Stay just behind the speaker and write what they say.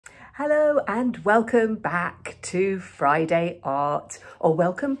Hello and welcome back to Friday Art, or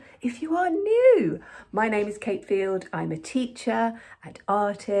welcome if you are new. My name is Kate Field. I'm a teacher and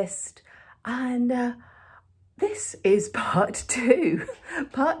artist, and this is part two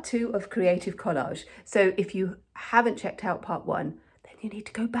of Creative Collage. So if you haven't checked out part one, then you need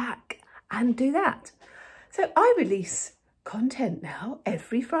to go back and do that. So I release content now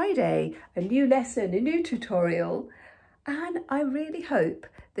every Friday, a new lesson, a new tutorial, and I really hope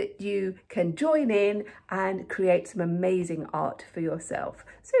that you can join in and create some amazing art for yourself.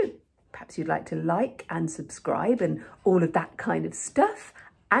 So perhaps you'd like to like and subscribe and all of that kind of stuff,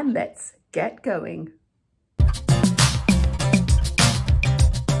 and let's get going.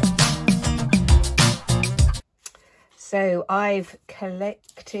 So I've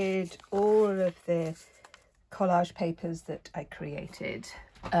collected all of the collage papers that I created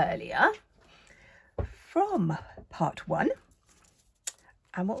earlier from part one.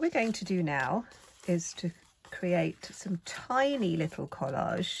 And what we're going to do now is to create some tiny little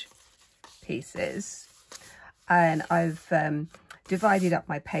collage pieces. And I've divided up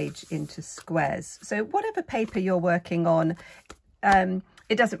my page into squares. So whatever paper you're working on,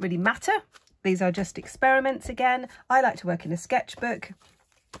 it doesn't really matter. These are just experiments again. I like to work in a sketchbook,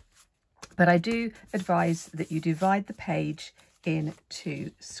 but I do advise that you divide the page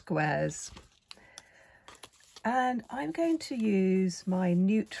into squares. And I'm going to use my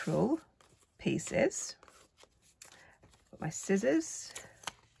neutral pieces, my scissors,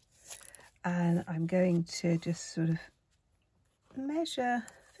 and I'm going to just sort of measure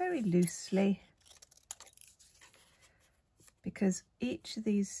very loosely, because each of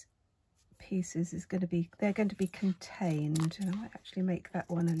these pieces is going to be, they're going to be contained, and I might actually make that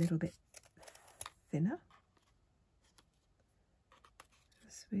one a little bit thinner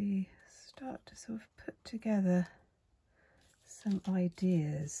as we start to sort of put together some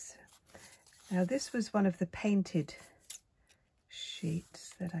ideas. Now this was one of the painted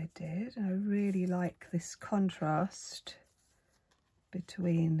sheets that I did, and I really like this contrast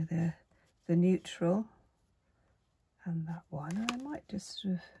between the neutral and that one, and I might just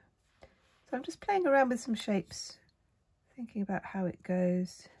sort of, so I'm just playing around with some shapes, thinking about how it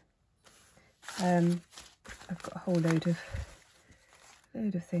goes. I've got a whole load of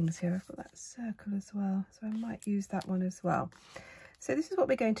things here. I've got that circle as well, so I might use that one as well. So this is what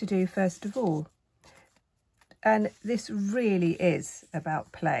we're going to do first of all, and this really is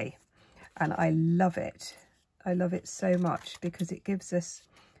about play, and I love it. I love it so much because it gives us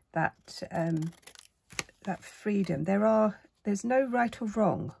that that freedom. There's no right or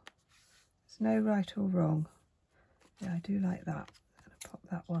wrong. There's no right or wrong. Yeah, I do like that. I'm going to pop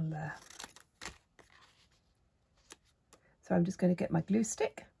that one there. So I'm just going to get my glue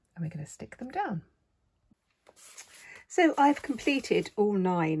stick and we're going to stick them down. So I've completed all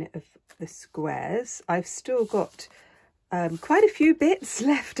 9 of the squares. I've still got quite a few bits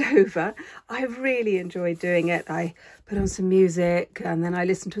left over. I really enjoyed doing it. I put on some music and then I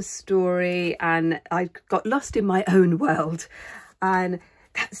listened to a story and I got lost in my own world. And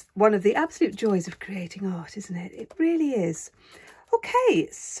that's one of the absolute joys of creating art, isn't it? It really is. Okay,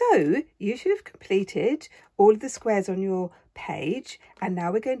 so you should have completed all of the squares on your page, and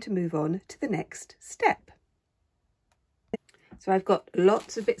now we're going to move on to the next step. So I've got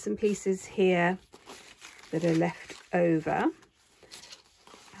lots of bits and pieces here that are left over,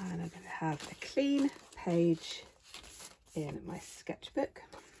 and I'm going to have a clean page in my sketchbook,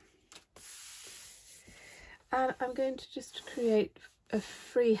 and I'm going to just create a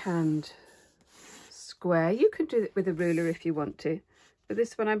freehand square. You can do it with a ruler if you want to, but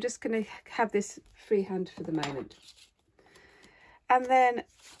this one I'm just going to have this freehand for the moment. And then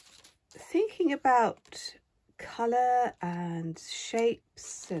thinking about colour and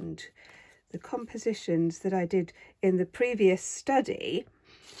shapes and the compositions that I did in the previous study,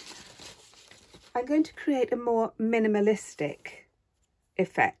 I'm going to create a more minimalistic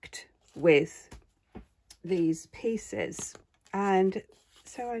effect with these pieces. And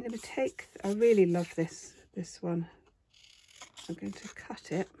so I'm going to take, I really love this one. I'm going to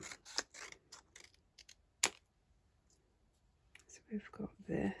cut it. So we've got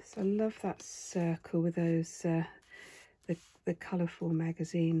this. I love that circle with those the colourful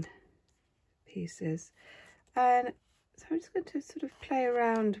magazine pieces. And so I'm just going to sort of play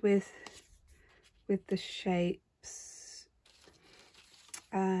around with the shapes,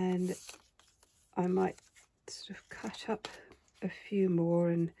 and I might sort of cut up a few more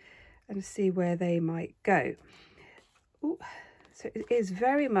and see where they might go. Ooh, so it is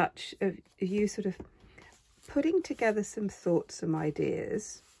very much of you sort of putting together some thoughts, some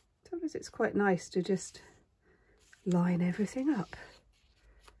ideas. Sometimes it's quite nice to just line everything up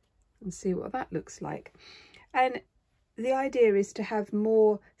and see what that looks like. And the idea is to have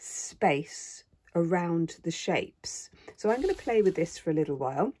more space around the shapes. So I'm going to play with this for a little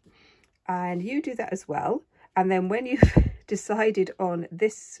while, and you do that as well. And then when you've decided on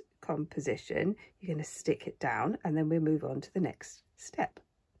this composition, you're going to stick it down, and then we'll move on to the next step.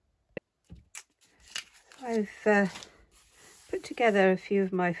 I've put together a few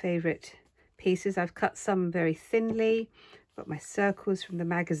of my favourite pieces. I've cut some very thinly, got my circles from the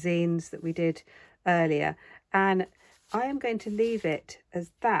magazines that we did earlier, and I am going to leave it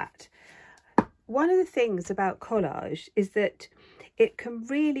as that. One of the things about collage is that it can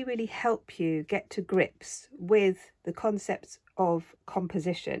really help you get to grips with the concepts of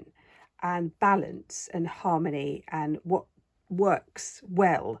composition and balance and harmony and what works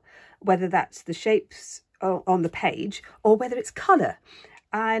well, whether that's the shapes on the page or whether it's colour.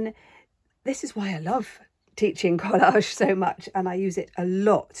 And this is why I love teaching collage so much, and I use it a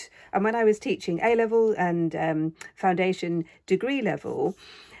lot. And when I was teaching A-level and foundation degree level,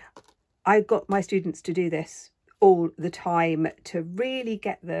 I got my students to do this all the time to really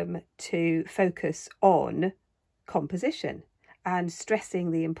get them to focus on composition and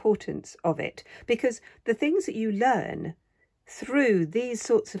stressing the importance of it, because the things that you learn through these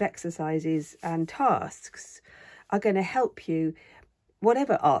sorts of exercises and tasks are going to help you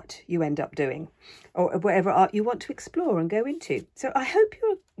whatever art you end up doing or whatever art you want to explore and go into. So I hope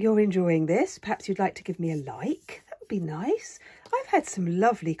you're enjoying this. Perhaps you'd like to give me a like. That would be nice. I've had some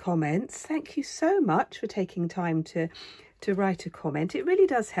lovely comments. Thank you so much for taking time to write a comment. It really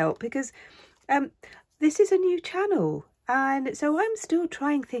does help, because this is a new channel, and so I'm still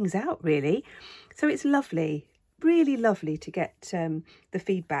trying things out, really. So it's lovely, really lovely to get the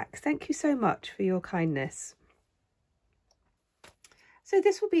feedback. Thank you so much for your kindness. So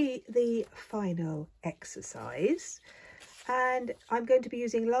this will be the final exercise, and I'm going to be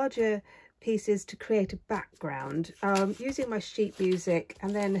using larger pieces to create a background, using my sheet music.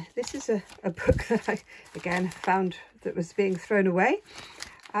 And then this is a book that I again found that was being thrown away,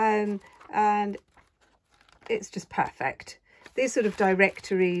 and it's just perfect. These sort of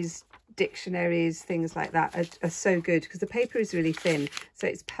directories, dictionaries, things like that are so good because the paper is really thin, so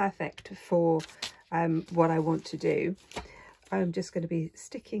it's perfect for what I want to do. I'm just going to be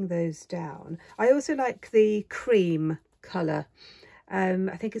sticking those down. I also like the cream colour.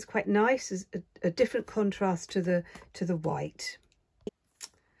 I think it's quite nice as a different contrast to the white.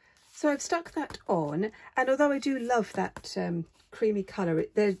 So I've stuck that on, and although I do love that creamy colour,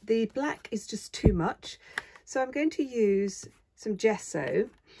 the black is just too much. So I'm going to use some gesso.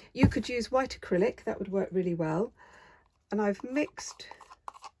 You could use white acrylic, that would work really well. And I've mixed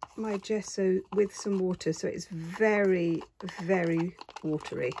my gesso with some water, so it's very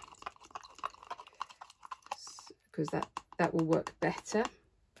watery, because that will work better.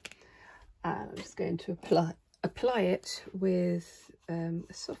 And I'm just going to apply it with a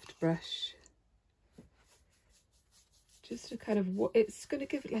soft brush, just to kind of, it's going to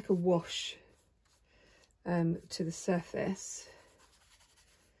give it like a wash to the surface,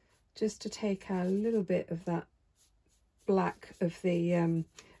 just to take out a little bit of that black of the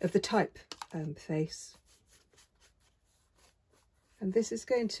type face. And this is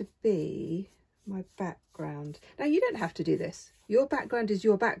going to be my background. Now, you don't have to do this. Your background is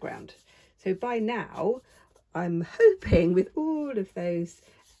your background. So by now, I'm hoping with all of those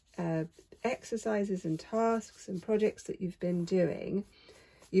exercises and tasks and projects that you've been doing,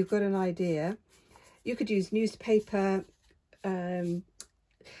 you've got an idea. You could use newspaper,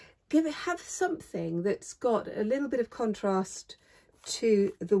 have something that's got a little bit of contrast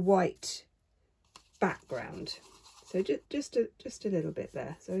to the white background. So just a little bit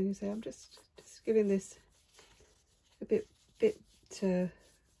there. So you say I'm just giving this a bit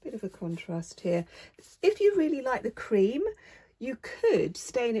of a contrast here. If you really like the cream, you could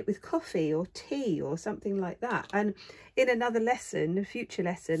stain it with coffee or tea or something like that. And in another lesson, a future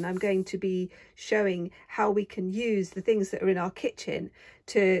lesson, I'm going to be showing how we can use the things that are in our kitchen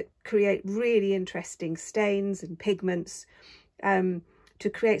to create really interesting stains and pigments, to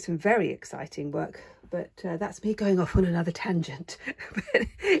create some very exciting work. But that's me going off on another tangent. But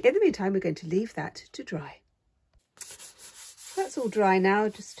in the meantime, we're going to leave that to dry. That's all dry now.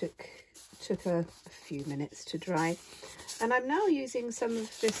 Just took a few minutes to dry. And I'm now using some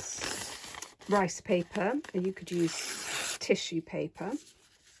of this rice paper, and you could use tissue paper.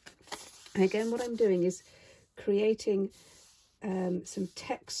 And again, what I'm doing is creating some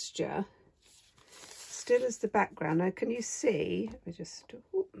texture still as the background. Now, can you see? Let me just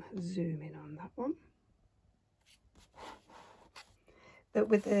zoom in on that one. That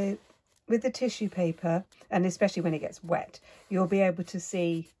with the tissue paper, and especially when it gets wet, you'll be able to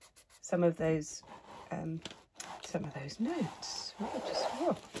see some of those notes.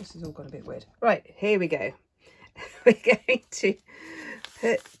 Oh, this has all gone a bit weird. Right, here we go. We're going to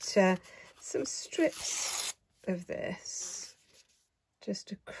put some strips of this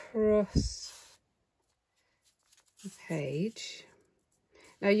just across the page.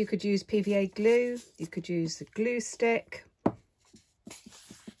 Now you could use PVA glue, you could use the glue stick,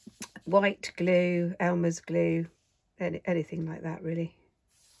 white glue, Elmer's glue, anything like that really.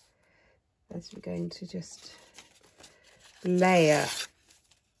 As we're going to just layer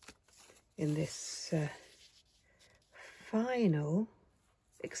in this final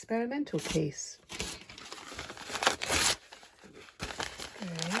experimental piece.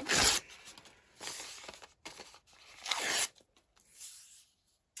 Okay.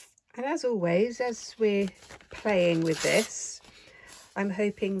 And as always, as we're playing with this, I'm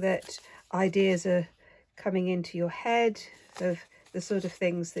hoping that ideas are coming into your head of the sort of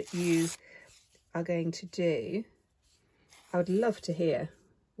things that you are going to do. I would love to hear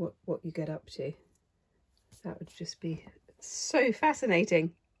what you get up to. That would just be so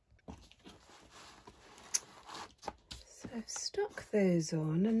fascinating. So I've stuck those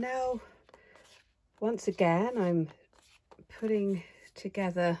on, and now once again I'm putting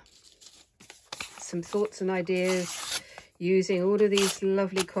together some thoughts and ideas using all of these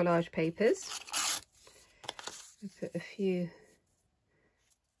lovely collage papers. I put a few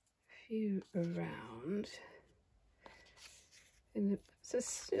around in a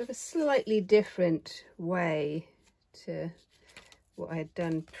sort of a slightly different way to what I had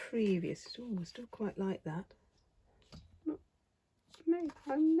done previous. Oh, I still quite like that.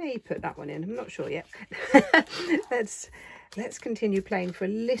 I may put that one in, I'm not sure yet. Let's continue playing for a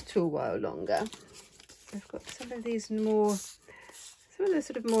little while longer. I've got some of the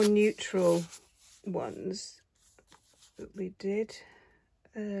sort of more neutral ones that we did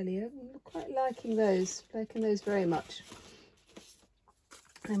earlier. I'm quite liking those very much.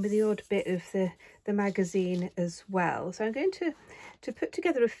 And with the odd bit of the magazine as well. So I'm going to put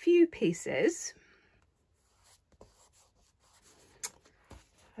together a few pieces.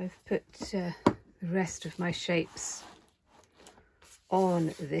 I've put the rest of my shapes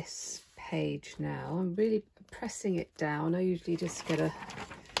on this page now. I'm really pressing it down. I usually just get a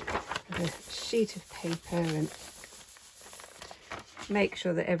sheet of paper and make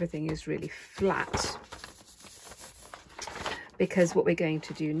sure that everything is really flat, because what we're going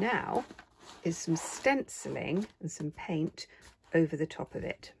to do now is some stenciling and some paint over the top of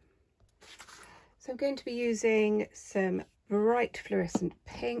it. So I'm going to be using some bright fluorescent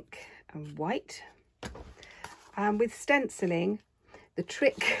pink and white, and with stenciling the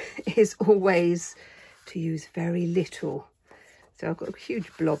trick is always to use very little. So I've got a huge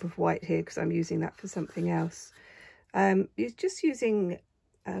blob of white here because I'm using that for something else. You're just using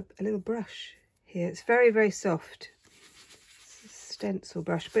a little brush here. It's very, very soft. It's a stencil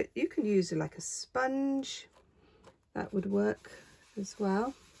brush, but you can use it like a sponge. That would work as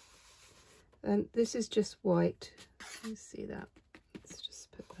well. And this is just white. You see that? Let's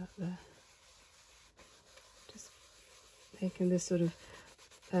just put that there. Just making this sort of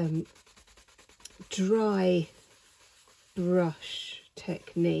dry brush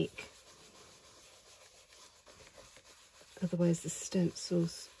technique. Otherwise the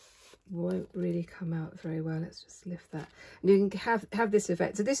stencils won't really come out very well. Let's just lift that. And you can have this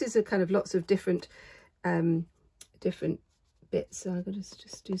effect. So this is a kind of lots of different bits. So I'm going to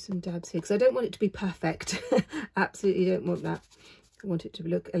just do some dabs here because I don't want it to be perfect. Absolutely don't want that. I want it to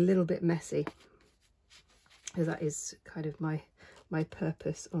look a little bit messy. So that is kind of my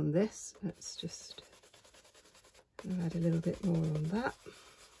purpose on this. Let's just add a little bit more on that.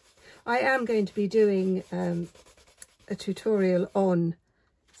 I am going to be doing a tutorial on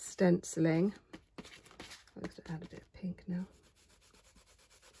stenciling. I'm going to add a bit of pink now,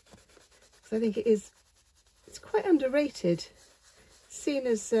 because I think it's quite underrated, seen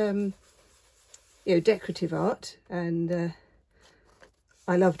as you know, decorative art, and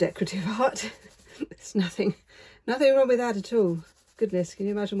I love decorative art. There's nothing wrong with that at all. Goodness, can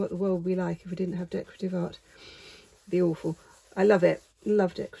you imagine what the world would be like if we didn't have decorative art? It'd be awful. I love it.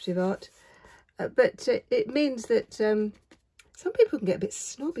 Love decorative art. But it means that some people can get a bit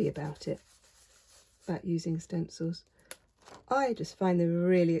snobby about it, about using stencils. I just find them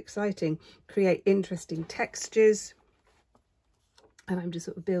really exciting, create interesting textures. And I'm just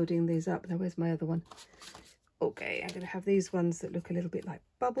sort of building these up. Now, where's my other one? Okay, I'm going to have these ones that look a little bit like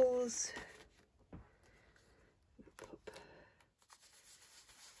bubbles. Pop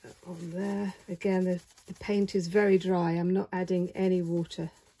that on there. Again, the paint is very dry. I'm not adding any water.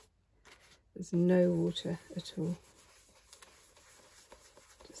 There's no water at all.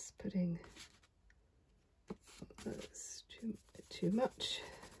 Just put putting, that's too much.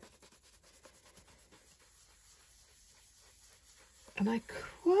 And I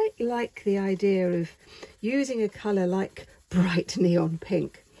quite like the idea of using a colour like bright neon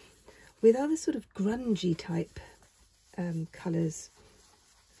pink with other sort of grungy type colours.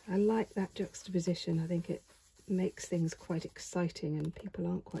 I like that juxtaposition. I think it makes things quite exciting and people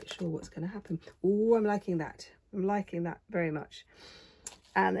aren't quite sure what's going to happen. Oh, I'm liking that. I'm liking that very much.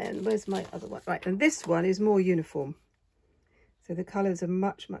 And then where's my other one? Right, and this one is more uniform. So the colours are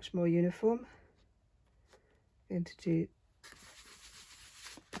much, much more uniform. I'm going to do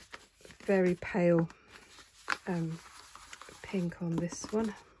very pale pink on this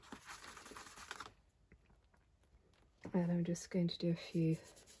one. And I'm just going to do a few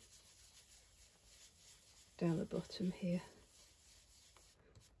down the bottom here.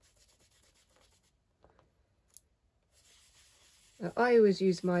 I always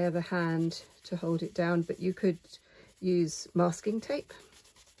use my other hand to hold it down, but you could use masking tape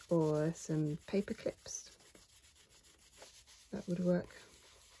or some paper clips. That would work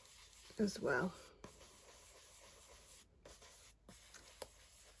as well.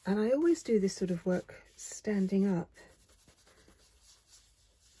 And I always do this sort of work standing up.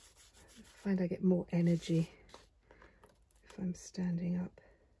 I find I get more energy if I'm standing up.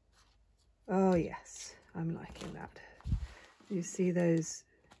 Oh yes, I'm liking that. You see those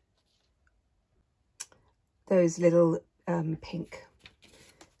little pink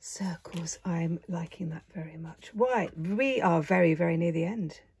circles? I'm liking that very much. Right, we are very, very near the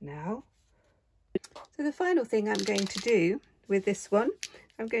end now. So the final thing I'm going to do with this one,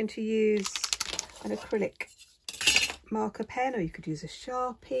 I'm going to use an acrylic marker pen, or you could use a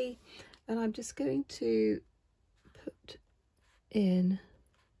Sharpie, and I'm just going to put in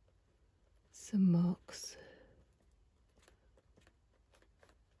some marks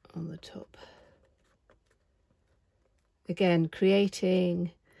on the top. Again,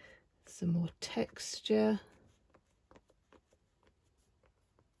 creating some more texture.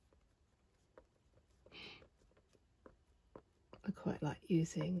 I quite like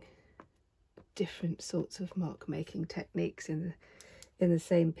using different sorts of mark making techniques in the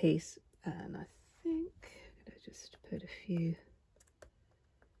same piece, and I think I'm going to just put a few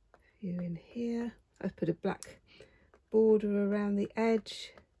in here. I've put a black border around the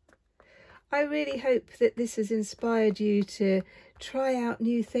edge. I really hope that this has inspired you to try out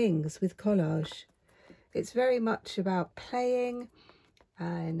new things with collage. It's very much about playing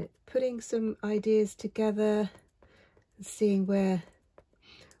and putting some ideas together and seeing where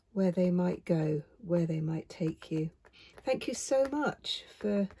they might go, where they might take you. Thank you so much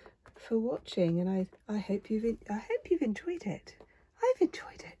for watching, and I hope you've enjoyed it. I've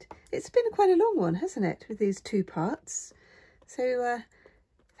enjoyed it. It's been quite a long one, hasn't it, with these two parts? So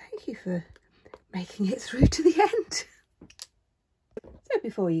thank you for making it through to the end. So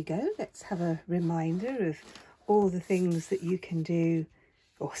before you go, let's have a reminder of all the things that you can do,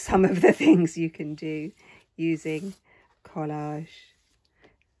 or some of the things you can do using collage.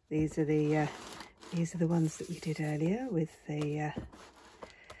 These are the ones that we did earlier with the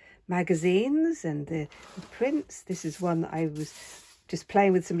magazines and the prints. This is one that I was just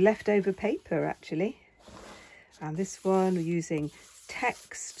playing with some leftover paper actually. And this one we're using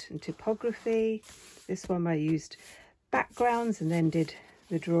text and typography. This one I used backgrounds and then did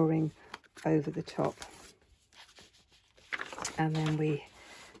the drawing over the top. And then we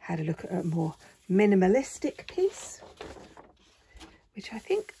had a look at a more minimalistic piece, which I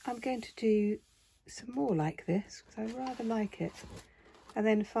think I'm going to do some more like this because I rather like it. And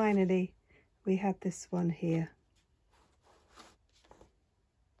then finally we had this one here.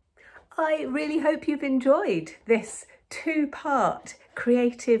 I really hope you've enjoyed this two-part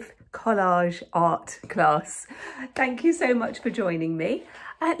creative collage art class. Thank you so much for joining me.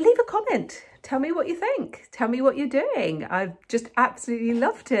 Leave a comment. Tell me what you think. Tell me what you're doing. I'd just absolutely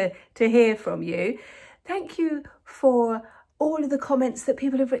love to hear from you. Thank you for all of the comments that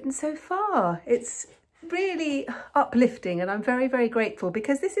people have written so far. It's really uplifting, and I'm very, very grateful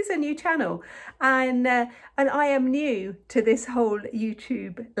because this is a new channel and I am new to this whole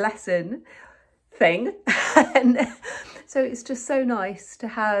YouTube lesson thing. And so it's just so nice to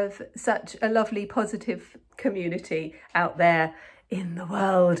have such a lovely, positive community out there in the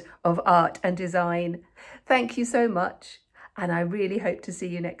world of art and design. Thank you so much, and I really hope to see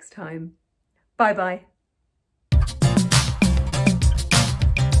you next time. Bye bye.